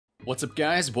What's up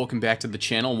guys, welcome back to the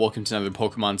channel, welcome to another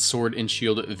Pokemon Sword and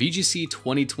Shield VGC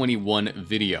 2021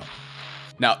 video.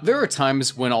 Now, there are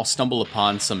times when I'll stumble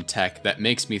upon some tech that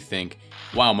makes me think,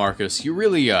 wow Marcus, you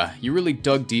really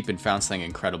dug deep and found something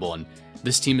incredible, and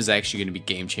this team is actually going to be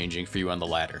game changing for you on the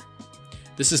ladder.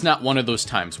 This is not one of those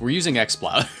times. We're using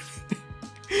EXPLOUD.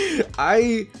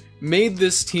 I made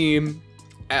this team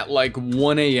at like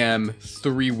 1 AM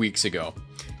 3 weeks ago.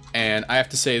 And I have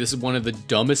to say, this is one of the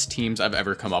dumbest teams I've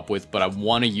ever come up with, but I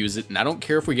want to use it, and I don't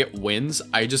care if we get wins,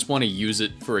 I just want to use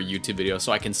it for a YouTube video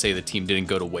so I can say the team didn't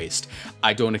go to waste.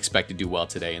 I don't expect to do well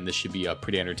today, and this should be a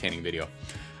pretty entertaining video.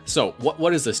 So,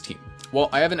 what is this team? Well,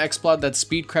 I have an EXPLOUD that's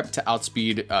speed crept to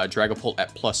outspeed Dragapult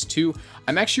at +2.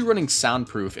 I'm actually running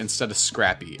Soundproof instead of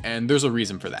Scrappy, and there's a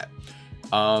reason for that.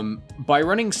 By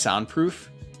running Soundproof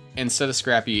instead of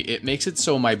Scrappy, it makes it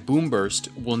so my Boom Burst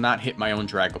will not hit my own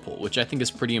Dragapult, which I think is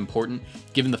pretty important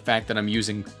given the fact that I'm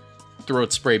using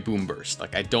Throat Spray Boom Burst.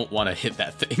 Like, I don't want to hit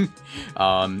that thing.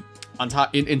 On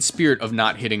top, in spirit of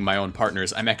not hitting my own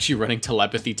partners, I'm actually running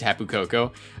Telepathy Tapu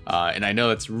Koko, and I know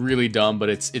that's really dumb, but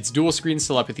it's dual screens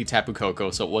Telepathy Tapu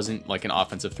Koko, so it wasn't like an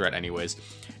offensive threat anyways.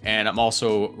 And I'm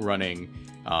also running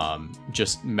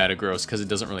just Metagross because it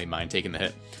doesn't really mind taking the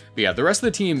hit. But yeah, the rest of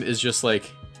the team is just like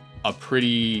a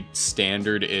pretty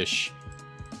standard-ish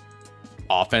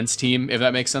offense team, if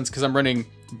that makes sense, because I'm running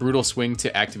Brutal Swing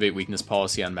to activate Weakness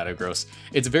Policy on Metagross.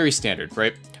 It's very standard,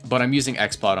 right? But I'm using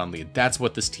EXPLOUD on lead. That's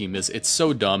what this team is. It's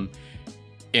so dumb,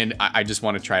 and I just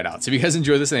want to try it out. So if you guys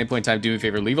enjoy this at any point in time, do me a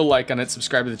favor, leave a like on it,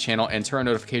 subscribe to the channel, and turn on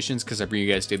notifications because I bring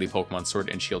you guys daily Pokemon Sword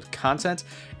and Shield content.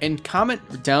 And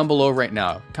comment down below right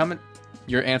now. Comment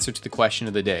your answer to the question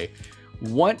of the day.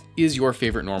 What is your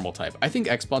favorite normal type? I think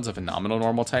EXPLOUD's a phenomenal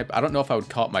normal type. I don't know if I would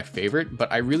call it my favorite,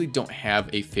 but I really don't have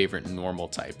a favorite normal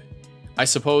type. I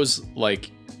suppose,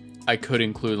 like, I could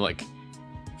include, like,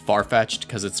 Farfetch'd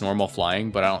because it's normal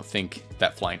flying, but I don't think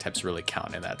that flying types really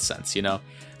count in that sense, you know?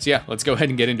 So yeah, let's go ahead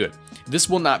and get into it. This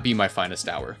will not be my finest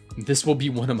hour. This will be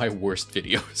one of my worst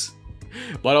videos.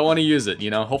 But I want to use it,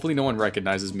 you know? Hopefully no one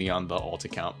recognizes me on the alt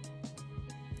account.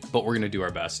 But we're going to do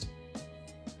our best.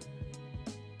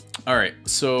 Alright,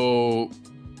 so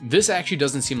this actually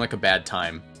doesn't seem like a bad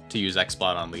time to use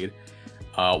EXPLOUD on lead.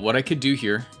 What I could do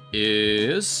here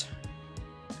is,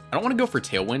 I don't want to go for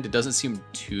Tailwind, it doesn't seem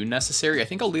too necessary. I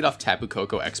think I'll lead off Tapu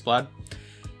Koko EXPLOUD.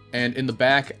 And in the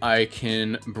back, I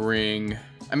can bring,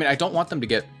 I mean, I don't want them to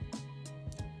get,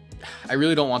 I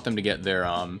really don't want them to get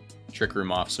their Trick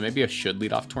Room off, so maybe I should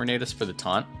lead off Tornadus for the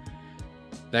taunt.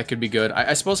 That could be good.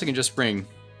 I suppose I can just bring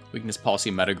Weakness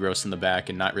Policy Metagross in the back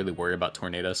and not really worry about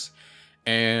Tornadus.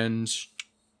 And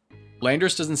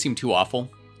Landorus doesn't seem too awful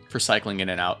for cycling in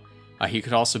and out. He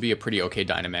could also be a pretty okay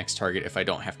Dynamax target if I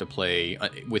don't have to play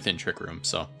within Trick Room.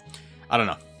 So I don't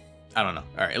know. All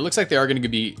right, it looks like they are going to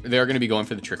be going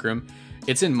for the Trick Room.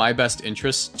 It's in my best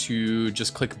interest to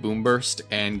just click Boom Burst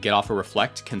and get off a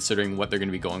Reflect, considering what they're going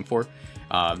to be going for.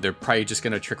 They're probably just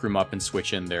going to Trick Room up and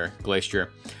switch in their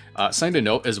Glacier. Something to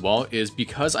note as well is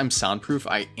because I'm soundproof,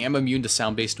 I am immune to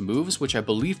sound-based moves, which I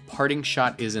believe Parting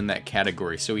Shot is in that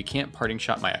category, so he can't Parting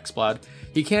Shot my EXPLOUD.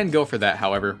 He can go for that,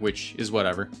 however, which is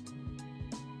whatever.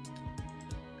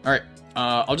 Alright,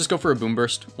 I'll just go for a Boom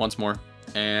Burst once more.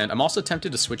 And I'm also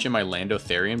tempted to switch in my Lando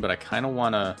Therian, but I kind of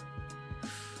want to...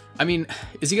 I mean,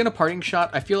 is he going to Parting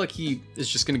Shot? I feel like he is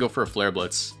just going to go for a Flare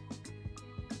Blitz.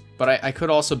 But I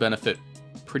could also benefit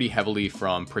pretty heavily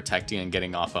from protecting and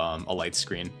getting off a light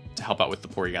screen to help out with the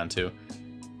Porygon too.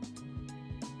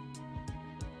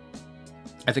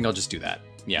 I think I'll just do that.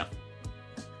 Yeah.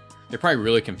 They're probably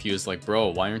really confused, like, bro,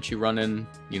 why aren't you running,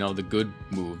 you know, the good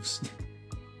moves?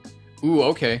 Ooh,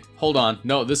 okay. Hold on.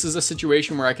 No, this is a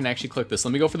situation where I can actually click this.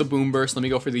 Let me go for the Boom Burst. Let me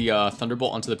go for the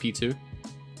Thunderbolt onto the P2.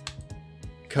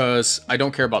 Because I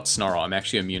don't care about Snarl. I'm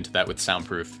actually immune to that with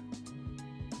Soundproof.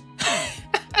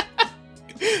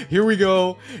 Here we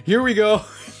go. Here we go.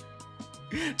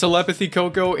 Telepathy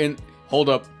Koko and... Hold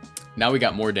up. Now we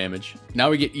got more damage. Now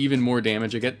we get even more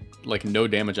damage. I get, like, no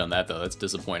damage on that, though. That's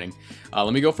disappointing.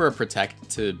 Let me go for a Protect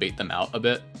to bait them out a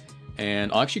bit.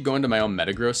 And I'll actually go into my own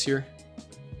Metagross here,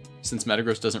 since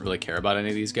Metagross doesn't really care about any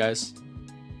of these guys.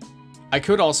 I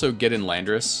could also get in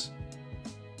Landorus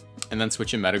and then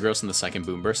switch in Metagross in the second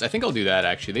Boom Burst. I think I'll do that,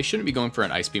 actually. They shouldn't be going for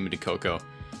an Ice Beam into Koko,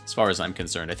 as far as I'm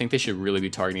concerned. I think they should really be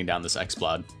targeting down this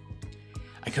EXPLOUD.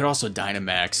 I could also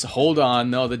Dynamax. Hold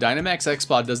on. No, the Dynamax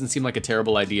EXPLOUD doesn't seem like a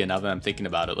terrible idea now that I'm thinking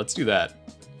about it. Let's do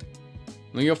that.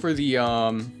 Let me go for the...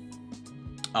 Oh,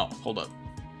 hold up.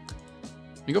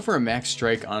 Let me go for a Max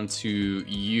Strike onto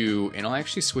you, and I'll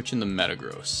actually switch in the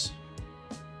Metagross.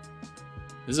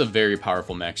 This is a very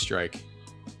powerful Max Strike.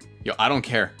 Yo, I don't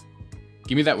care.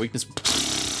 Give me that weakness.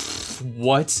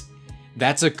 What?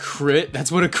 That's a crit?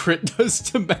 That's what a crit does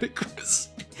to Metagross?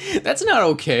 That's not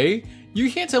okay.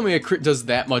 You can't tell me a crit does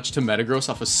that much to Metagross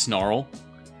off a Snarl.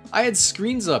 I had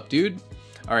screens up, dude.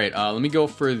 Alright, let me go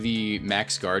for the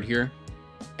max guard here,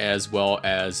 as well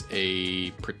as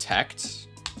a protect.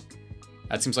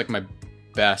 That seems like my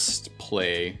best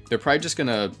play. They're probably just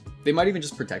gonna... They might even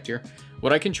just protect here.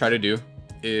 What I can try to do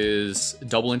is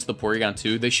double into the Porygon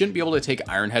 2. They shouldn't be able to take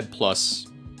Iron Head plus,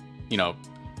 you know,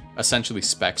 essentially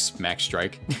Specs Max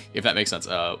Strike, if that makes sense.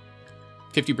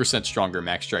 50% stronger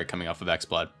Max Strike coming off of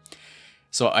EXPLOUD.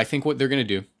 So I think what they're going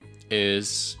to do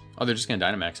is... Oh, they're just going to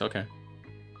Dynamax. Okay.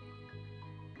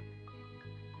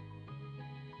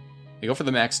 They go for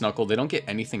the Max Knuckle. They don't get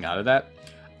anything out of that.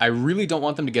 I really don't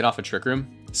want them to get off a Trick Room.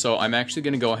 So I'm actually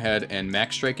going to go ahead and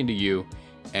Max Strike into you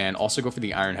and also go for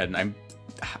the Iron Head. And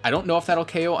I don't know if that'll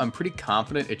KO. I'm pretty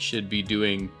confident it should be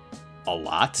doing a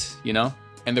lot, you know?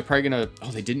 And they're probably going to...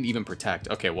 Oh, they didn't even protect.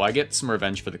 Okay, well, I get some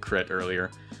revenge for the crit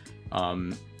earlier.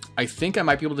 I think I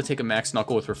might be able to take a Max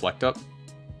Knuckle with Reflect Up.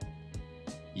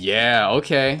 Yeah,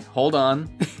 okay. Hold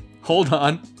on. Hold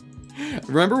on.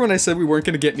 Remember when I said we weren't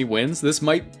going to get any wins?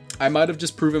 I might have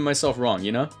just proven myself wrong,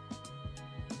 you know?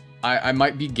 I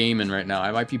might be gaming right now.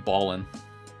 I might be balling.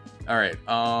 Alright,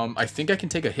 I think I can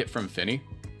take a hit from Finny.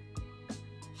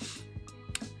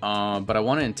 But I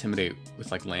want to Intimidate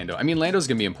with, like, Lando. I mean, Lando's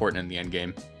going to be important in the end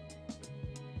game.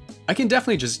 I can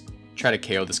definitely just try to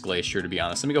KO this Glacier, to be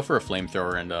honest. Let me go for a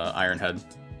Flamethrower and Iron Head.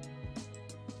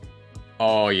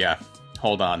 Oh, yeah.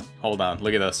 Hold on. Hold on.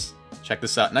 Look at this. Check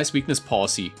this out. Nice weakness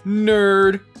policy.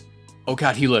 Nerd! Oh,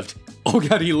 God, he lived. Oh,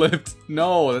 God, he lived.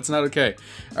 No, that's not okay.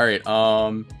 Alright,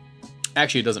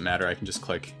 actually, it doesn't matter. I can just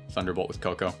click Thunderbolt with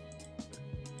Koko.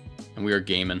 And we are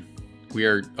gaming. We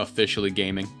are officially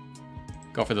gaming.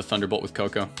 Go for the Thunderbolt with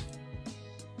Koko.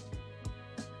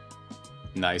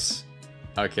 Nice.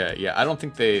 Okay, yeah, I don't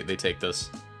think they take this.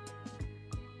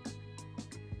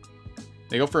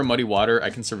 They go for a Muddy Water. I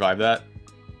can survive that.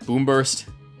 Boom Burst.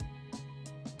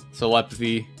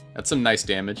 Telepathy. That's some nice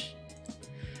damage.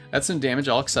 That's some damage.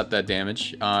 I'll accept that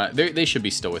damage. They should be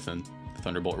still within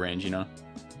Thunderbolt range, you know?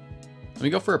 Let me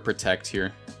go for a Protect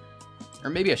here. Or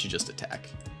maybe I should just attack.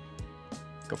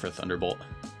 Go for a Thunderbolt.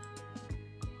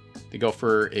 They go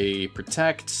for a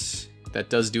Protect. That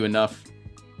does do enough.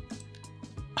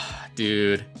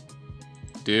 Dude.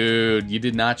 Dude, you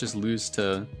did not just lose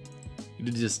to...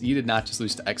 You did not just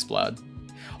lose to EXPLOUD.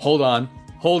 Hold on.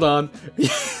 Hold on.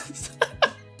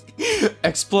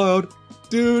 EXPLOUD.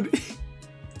 Dude.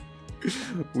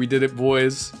 We did it,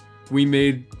 boys. We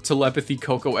made Telepathy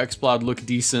Koko EXPLOUD look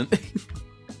decent.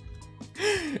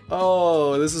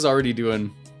 Oh, this is already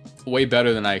doing way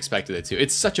better than I expected it to.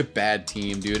 It's such a bad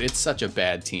team, dude. It's such a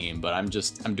bad team, but I'm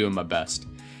doing my best.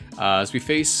 As we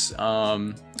face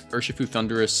Urshifu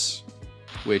Thundurus,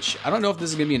 which I don't know if this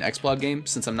is going to be an EXPLOUD game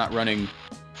since I'm not running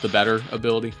the better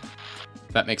ability.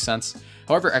 If that makes sense.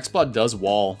 However, EXPLOUD does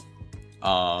wall.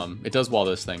 It does wall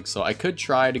this thing, so I could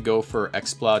try to go for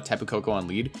EXPLOUD Tapu Koko on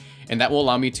lead, and that will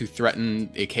allow me to threaten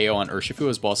a KO on Urshifu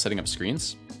as well as setting up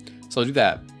screens. So I'll do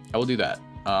that. I will do that.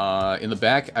 In the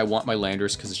back, I want my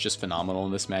Landers because it's just phenomenal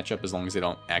in this matchup as long as they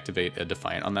don't activate a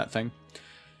Defiant on that thing.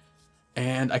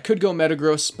 And I could go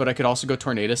Metagross, but I could also go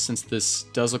Tornadus since this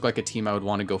does look like a team I would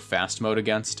want to go fast mode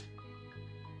against.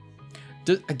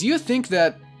 Do you think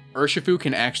that Urshifu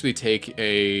can actually take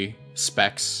a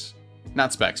Specs?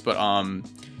 Not Specs, but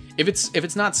if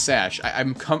it's not Sash, I'm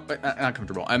not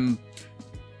comfortable. I'm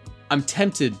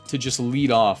tempted to just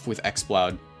lead off with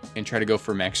EXPLOUD and try to go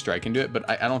for Max Strike into it, but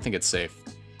I don't think it's safe.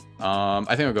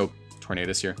 I think I'll go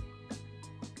Tornadus here.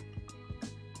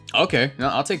 Okay, no,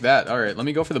 I'll take that. All right, let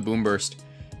me go for the Boom Burst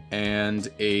and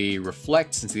a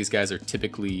Reflect since these guys are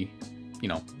typically, you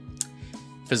know,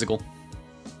 physical.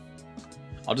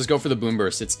 I'll just go for the Boom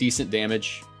Burst. It's decent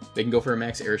damage. They can go for a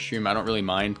Max Airstream. I don't really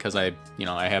mind because I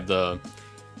have the...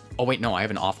 Oh, wait, no, I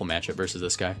have an awful matchup versus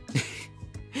this guy.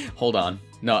 Hold on.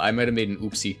 No, I might have made an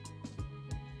oopsie.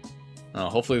 Oh,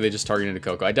 hopefully they just targeted a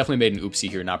Koko. I definitely made an oopsie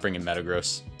here, not bringing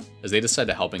Metagross, as they decide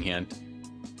to Helping Hand.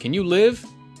 Can you live?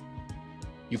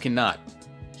 You cannot.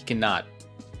 You cannot.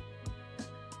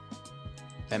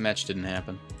 That match didn't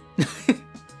happen.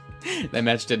 That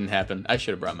match didn't happen. I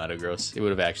should have brought Metagross. It would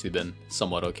have actually been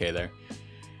somewhat okay there.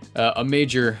 A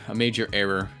major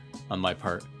error on my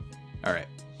part. All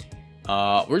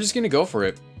right. We're just gonna go for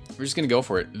it. We're just gonna go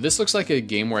for it. This looks like a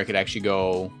game where I could actually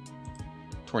go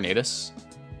Tornadus.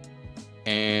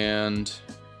 And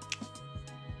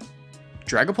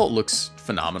Dragapult looks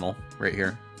phenomenal right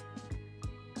here.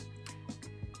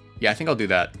 Yeah, I think I'll do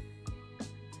that.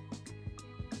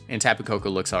 And Tapu Koko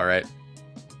looks alright.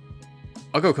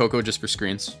 I'll go Koko just for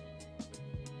screens.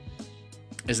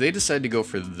 is they decide to go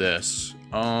for this.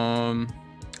 I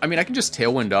mean, I can just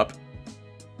Tailwind up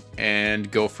and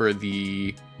go for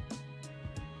the...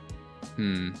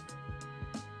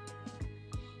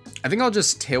 I think I'll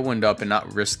just Tailwind up and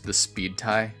not risk the speed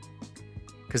tie.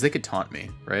 Because they could taunt me,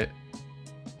 right?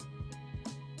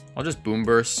 I'll just Boom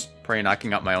Burst, probably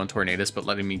knocking out my own Tornadus, but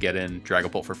letting me get in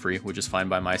Dragapult for free, which is fine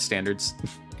by my standards.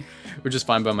 Which is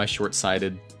fine by my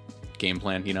short-sighted game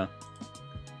plan, you know?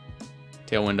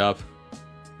 Tailwind up.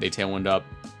 They Tailwind up.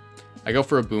 I go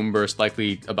for a Boom Burst,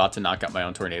 likely about to knock out my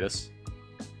own Tornadus.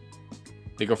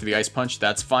 They go for the Ice Punch.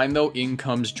 That's fine, though. In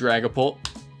comes Dragapult.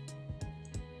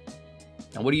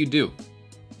 Now, what do?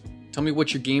 Tell me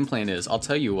what your game plan is. I'll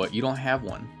tell you what. You don't have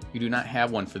one. You do not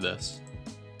have one for this.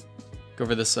 Go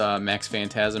for this Max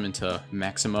Phantasm into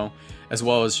Maximo, as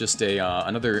well as just a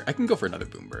another... I can go for another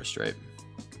Boom Burst, right?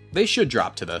 They should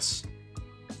drop to this.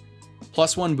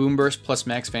 +1 Boom Burst plus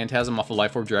Max Phantasm off of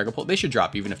Life Orb Dragapult. They should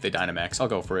drop even if they Dynamax. I'll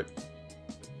go for it.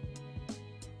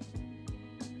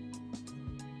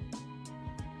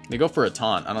 They go for a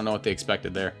taunt. I don't know what they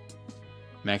expected there.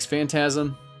 Max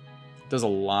Phantasm does a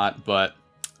lot, but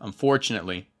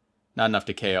unfortunately, not enough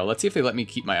to KO. Let's see if they let me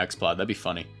keep my EXPLOUD. That'd be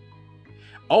funny.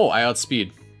 Oh, I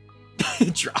outspeed.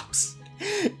 It drops.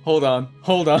 Hold on.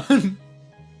 Hold on.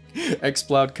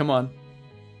 EXPLOUD, come on.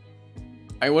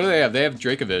 What do they have? They have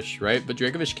Dracovish, right? But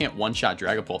Dracovish can't one-shot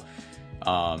Dragapult.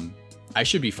 I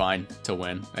should be fine to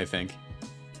win, I think.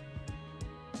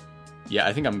 Yeah,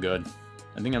 I think I'm good.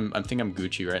 I think I'm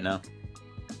Gucci right now.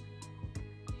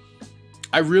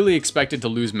 I really expected to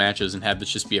lose matches and have this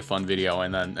just be a fun video,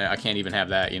 and then I can't even have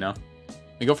that, you know?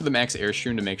 I go for the Max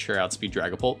Airstream to make sure I outspeed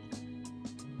Dragapult.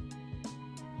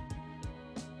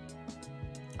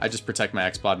 I just protect my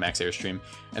EXPLOUD Max Airstream,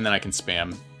 and then I can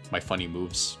spam my funny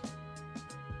moves.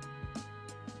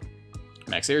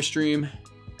 Max Airstream.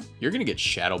 You're gonna get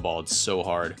Shadow Balled so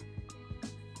hard.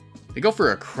 They go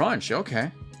for a Crunch,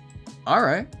 okay.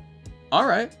 Alright.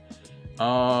 Alright.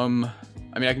 I mean,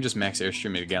 I can just Max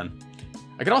Airstream it again.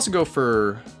 I could also go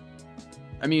for...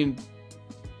 I mean,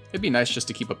 it'd be nice just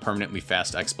to keep a permanently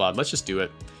fast EXPLOUD. Let's just do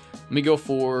it. Let me go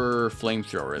for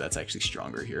Flamethrower. That's actually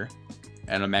stronger here.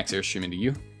 And a Max Airstream into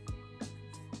you.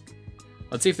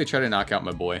 Let's see if they try to knock out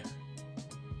my boy.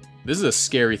 This is a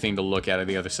scary thing to look at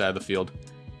the other side of the field.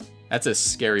 That's a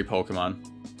scary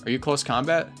Pokemon. Are you close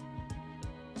combat?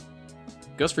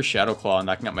 Goes for Shadow Claw,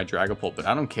 knocking out my Dragapult, but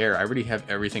I don't care. I already have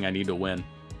everything I need to win.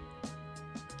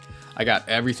 I got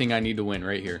everything I need to win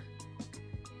right here.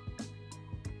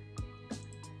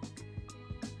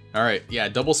 Alright, yeah,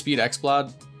 double speed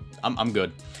EXPLOUD. I'm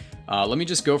good. Let me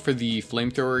just go for the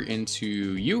Flamethrower into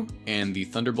you and the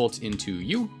Thunderbolt into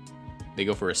you. They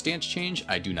go for a stance change.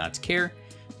 I do not care.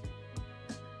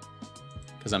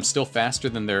 Because I'm still faster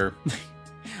than their...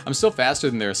 I'm still faster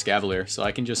than their Escavalier, so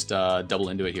I can just double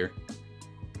into it here.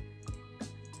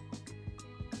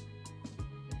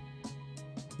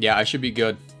 Yeah, I should be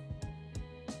good.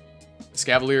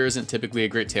 Escavalier isn't typically a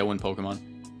great Tailwind Pokemon.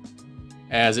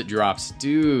 As it drops.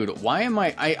 Dude, why am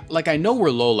I know we're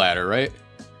low ladder, right?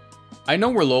 I know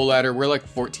we're low ladder. We're like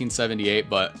 1478,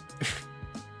 but...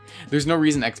 there's no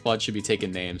reason EXPLOUD should be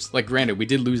taking names. Like, granted, we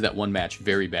did lose that one match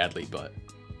very badly, but...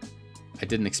 I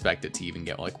didn't expect it to even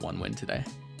get, like, one win today.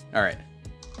 Alright.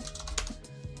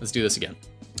 Let's do this again.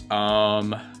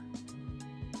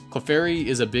 Clefairy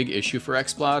is a big issue for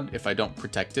EXPLOUD if I don't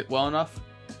protect it well enough.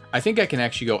 I think I can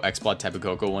actually go EXPLOUD Tapu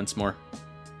Koko once more.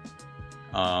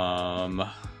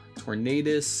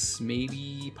 Tornadus,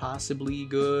 maybe, possibly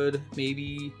good,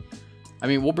 maybe. I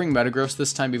mean, we'll bring Metagross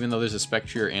this time, even though there's a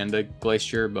Spectre and a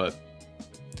Glacier, but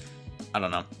I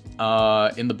don't know.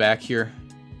 In the back here,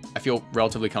 I feel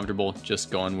relatively comfortable just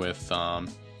going with,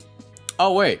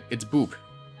 oh wait, it's Boop.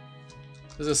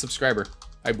 This is a subscriber.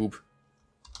 Hi, Boop.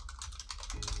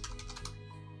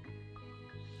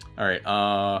 Alright,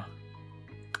 what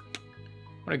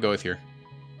do I go with here?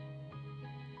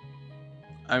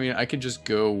 I mean, I could just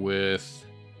go with...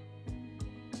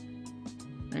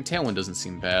 I mean, Tailwind doesn't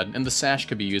seem bad, and the Sash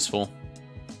could be useful.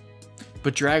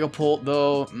 But Dragapult,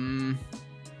 though,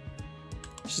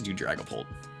 let's just do Dragapult.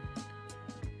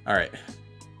 Alright.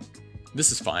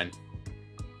 This is fine.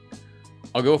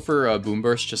 I'll go for a Boom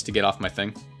Burst just to get off my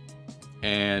thing.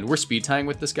 And we're speed tying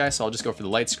with this guy, so I'll just go for the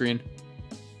Light Screen.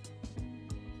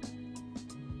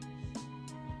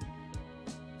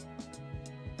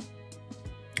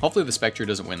 Hopefully the Spectre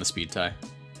doesn't win the speed tie.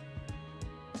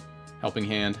 Helping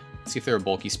Hand. Let's see if there are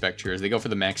bulky Spectres. They go for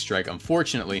the Max Strike.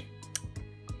 Unfortunately,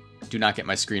 do not get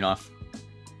my screen off.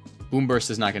 Boom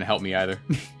Burst is not going to help me either.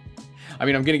 I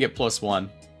mean, I'm going to get +1.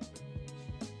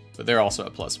 But they're also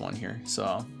at +1 here,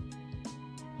 so...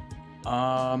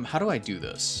 How do I do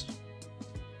this?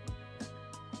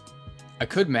 I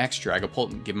could max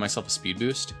Dragapult and give myself a speed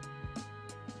boost,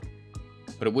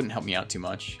 but it wouldn't help me out too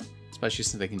much, especially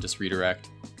since they can just redirect.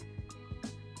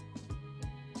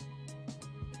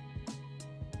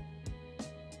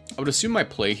 I would assume my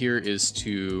play here is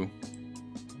to...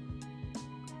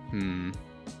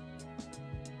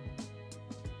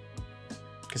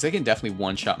 Because they can definitely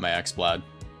one-shot my EXPLOUD.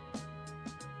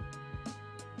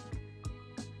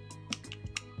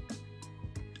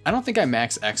 I don't think I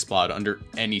max EXPLOUD under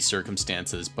any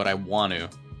circumstances, but I want to.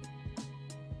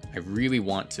 I really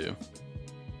want to.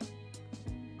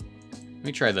 Let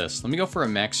me try this. Let me go for a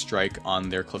max strike on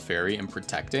their Clefairy and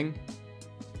protecting.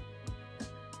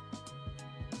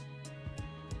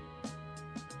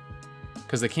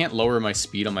 Because they can't lower my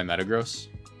speed on my Metagross.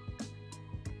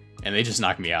 And they just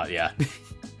knock me out, yeah.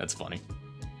 That's funny.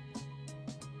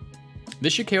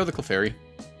 This should KO the Clefairy.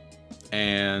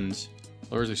 And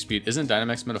lowers their speed. Isn't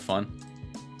Dynamax Meta fun?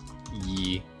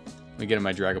 Yeah. Let me get in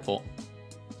my Dragapult.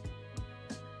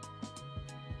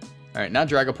 Alright, now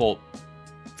Dragapult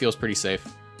feels pretty safe.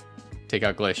 Take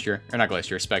out Glacier. Or not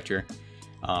Glacier, Spectre.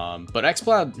 But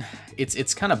EXPLOUD,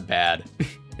 it's kind of bad.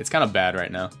 It's kind of bad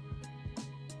right now.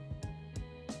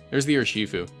 There's the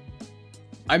Urshifu.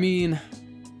 I mean,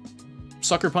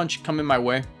 Sucker Punch coming my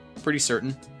way. Pretty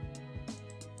certain.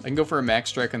 I can go for a max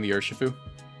strike on the Urshifu.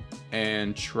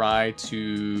 And try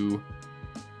to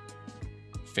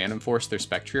Phantom Force their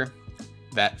Spectre.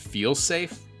 That feels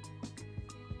safe.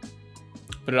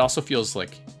 But it also feels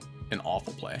like an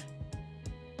awful play.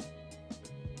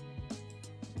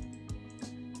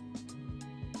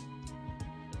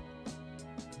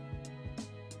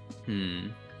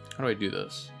 How do I do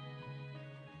this?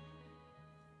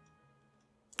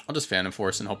 I'll just Phantom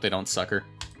Force and hope they don't sucker.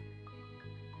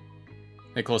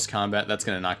 They close combat, that's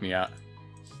gonna knock me out.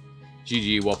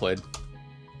 GG, well played.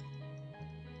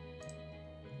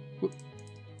 Whoop.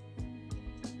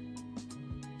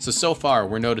 So far,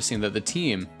 we're noticing that the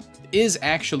team is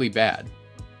actually bad,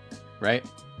 right?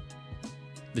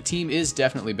 The team is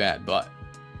definitely bad, but.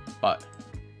 Let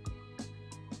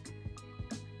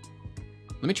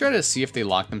me try to see if they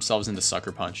lock themselves into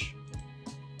Sucker Punch.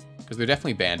 Because they're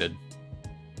definitely banded.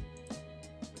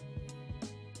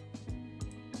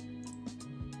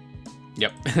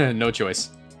 Yep, no choice.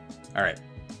 Alright.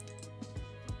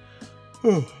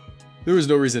 There was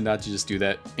no reason not to just do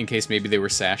that, in case maybe they were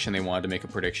Sash and they wanted to make a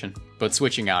prediction. But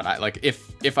switching out,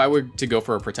 if I were to go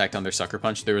for a Protect on their Sucker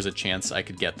Punch, there was a chance I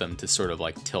could get them to sort of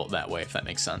like tilt that way, if that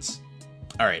makes sense.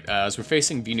 Alright, as we're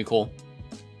facing Venucle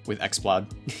with EXPLOUD,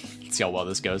 let's see how well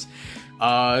this goes.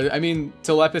 I mean,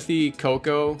 Telepathy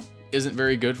Koko isn't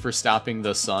very good for stopping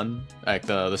the sun, like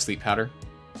the sleep powder,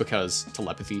 because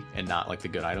Telepathy and not like the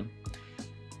good item.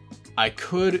 I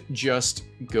could just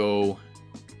go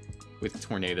with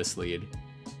Tornadus lead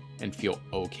and feel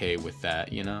okay with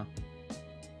that, you know?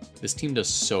 This team does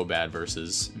so bad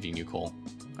versus Venucle.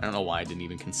 I don't know why I didn't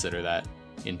even consider that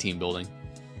in team building.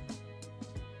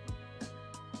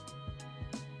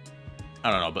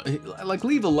 I don't know, but like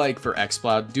leave a like for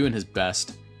EXPLOUD doing his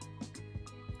best.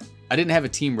 I didn't have a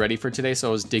team ready for today, so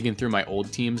I was digging through my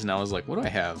old teams and I was like, what do I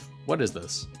have? What is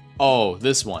this? Oh,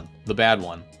 this one, the bad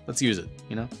one. Let's use it,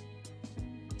 you know?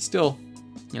 Still,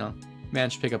 you know,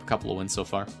 managed to pick up a couple of wins so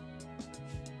far.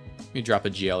 Let me drop a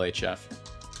GLHF.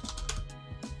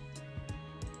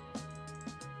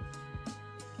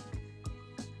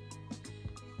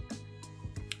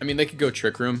 I mean, they could go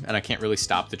Trick Room, and I can't really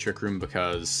stop the Trick Room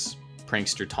because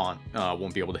Prankster Taunt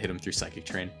won't be able to hit him through Psychic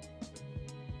Terrain.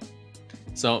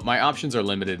 So my options are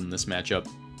limited in this matchup.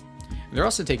 And they're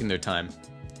also taking their time,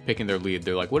 picking their lead.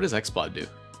 They're like, what does EXPLOUD do?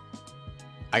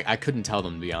 I couldn't tell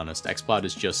them, to be honest. EXPLOUD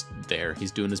is just there.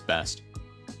 He's doing his best.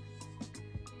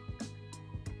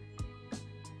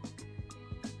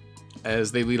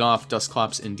 As they lead off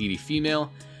Dusclops and DD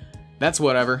Female. That's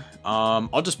whatever.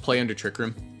 I'll just play under Trick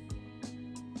Room.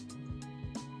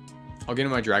 I'll get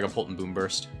in my Dragapult and Boom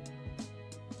Burst.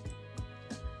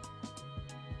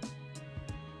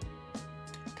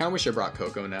 Kinda wish I brought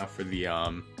Koko now for the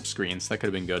screens. That could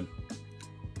have been good.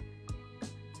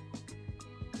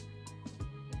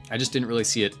 I just didn't really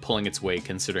see it pulling its weight,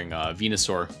 considering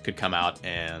Venusaur could come out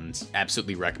and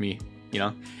absolutely wreck me, you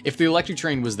know? If the Electric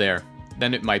Terrain was there,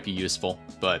 then it might be useful,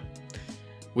 but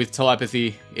with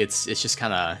Telepathy, it's just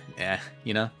kind of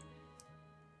you know?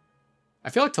 I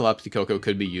feel like Telepathy Koko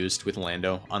could be used with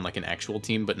Lando on like an actual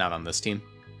team, but not on this team.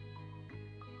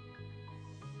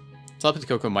 Telepathy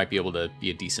Koko might be able to be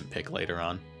a decent pick later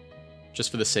on,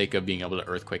 just for the sake of being able to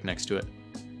Earthquake next to it.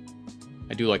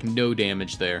 I do like no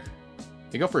damage there.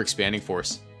 They go for Expanding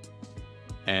Force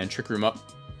and Trick Room up.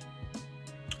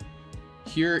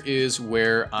 here is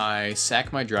where I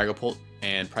sack my Dragapult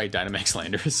and probably Dynamax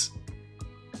Landers.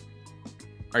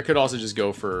 I could also just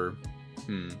go for...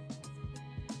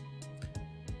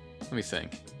 Let me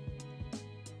think.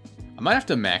 I might have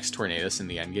to max Tornadus in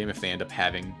the endgame if they end up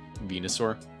having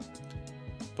Venusaur.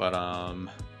 But, I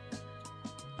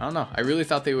don't know. I really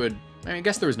thought they would... I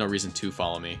guess there was no reason to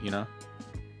follow me, you know?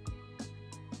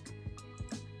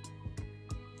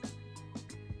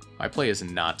 My play is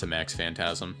not to max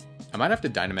Phantasm. I might have to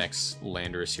Dynamax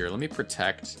Landorus here. Let me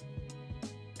protect.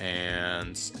 And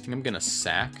I think I'm going to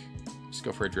sack. Just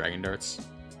go for a Dragon Darts.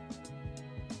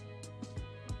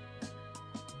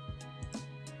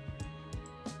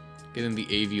 Get in the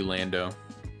AV Lando.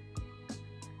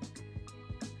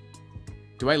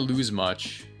 Do I lose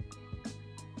much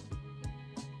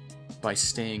by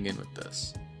staying in with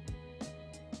this?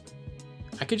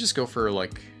 I could just go for,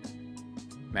 like,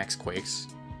 Max Quakes.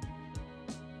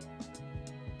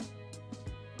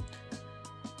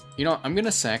 You know, I'm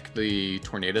gonna sack the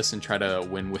Tornadus and try to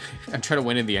win with... I'm trying to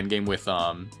win in the endgame with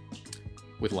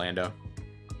Lando.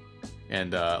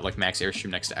 And, like, Max Airstream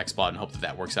next to EXPLOUD and hope that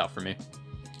that works out for me.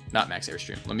 Not Max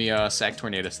Airstream. Let me sack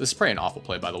Tornadus. This is probably an awful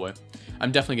play, by the way.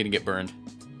 I'm definitely going to get burned.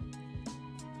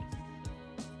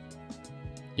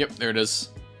 Yep, there it is.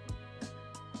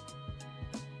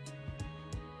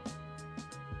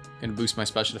 Gonna boost my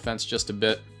special defense just a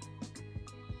bit.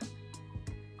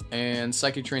 And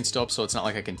Psychic Terrain's still up, so it's not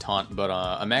like I can taunt, but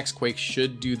a Max Quake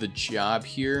should do the job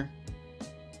here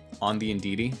on the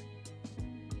Indeedee.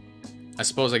 I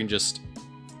suppose I can just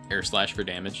Air Slash for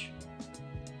damage.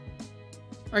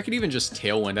 Or I could even just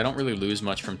Tailwind. I don't really lose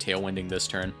much from Tailwinding this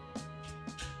turn.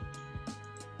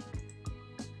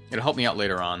 It'll help me out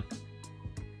later on.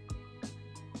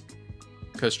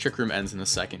 Because Trick Room ends in a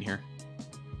second here.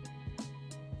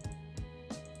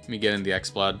 Let me get in the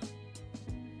EXPLOUD.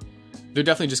 They're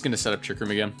definitely just going to set up Trick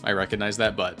Room again. I recognize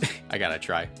that, but I gotta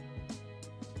try.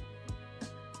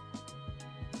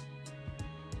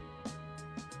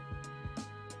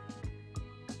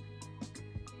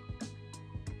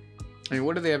 I mean,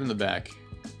 what do they have in the back?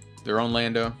 Their own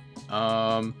Lando.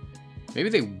 Maybe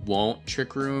they won't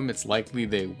Trick Room. It's likely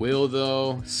they will,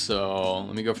 though. So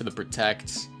let me go for the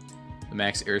Protect. The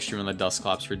Max Airstream and the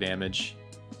Dusclops for damage.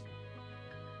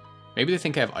 Maybe they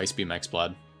think I have Ice Beam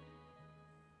EXPLOUD.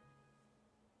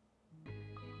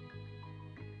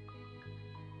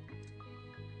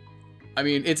 I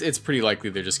mean, it's pretty likely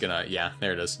they're just gonna... Yeah,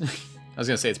 there it is. I was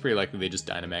gonna say, it's pretty likely they just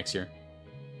Dynamax here.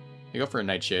 They go for a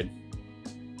Nightshade.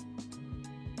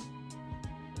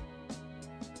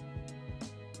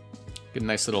 Get a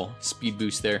nice little speed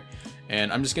boost there.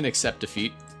 And I'm just going to accept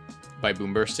defeat by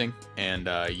Boom Bursting and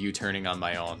U-turning on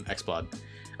my own EXPLOUD.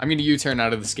 I'm going to U-turn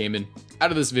out of this game and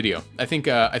out of this video. I think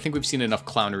we've seen enough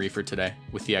clownery for today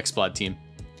with the EXPLOUD team.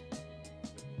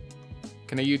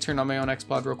 Can I U-turn on my own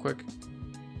EXPLOUD real quick?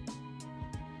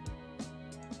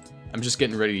 I'm just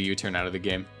getting ready to U-turn out of the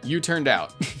game. U-turned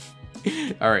out.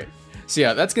 Alright. So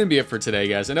yeah, that's going to be it for today,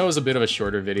 guys. I know it was a bit of a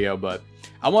shorter video, but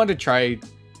I wanted to try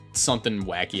something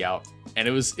wacky out. And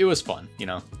it was fun, you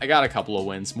know. I got a couple of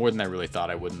wins, more than I really thought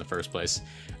I would in the first place.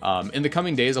 In the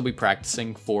coming days, I'll be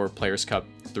practicing for Players Cup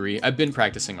 3. I've been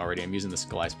practicing already. I'm using the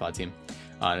Goliath team.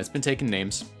 And it's been taking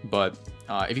names. But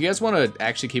if you guys want to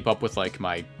actually keep up with, like,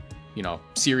 my, you know,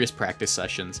 serious practice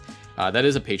sessions, that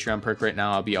is a Patreon perk right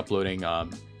now. I'll be uploading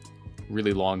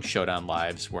really long Showdown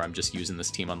lives where I'm just using this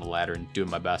team on the ladder and doing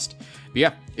my best. But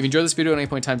yeah, if you enjoyed this video at any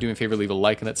point in time, do me a favor, leave a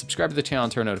like on it, subscribe to the channel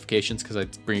and turn on notifications because I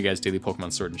bring you guys daily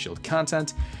Pokemon Sword and Shield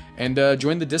content, and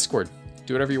join the Discord.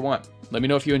 Do whatever you want. Let me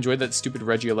know if you enjoyed that stupid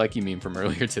Regieleki meme from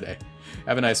earlier today.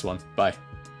 Have a nice one. Bye.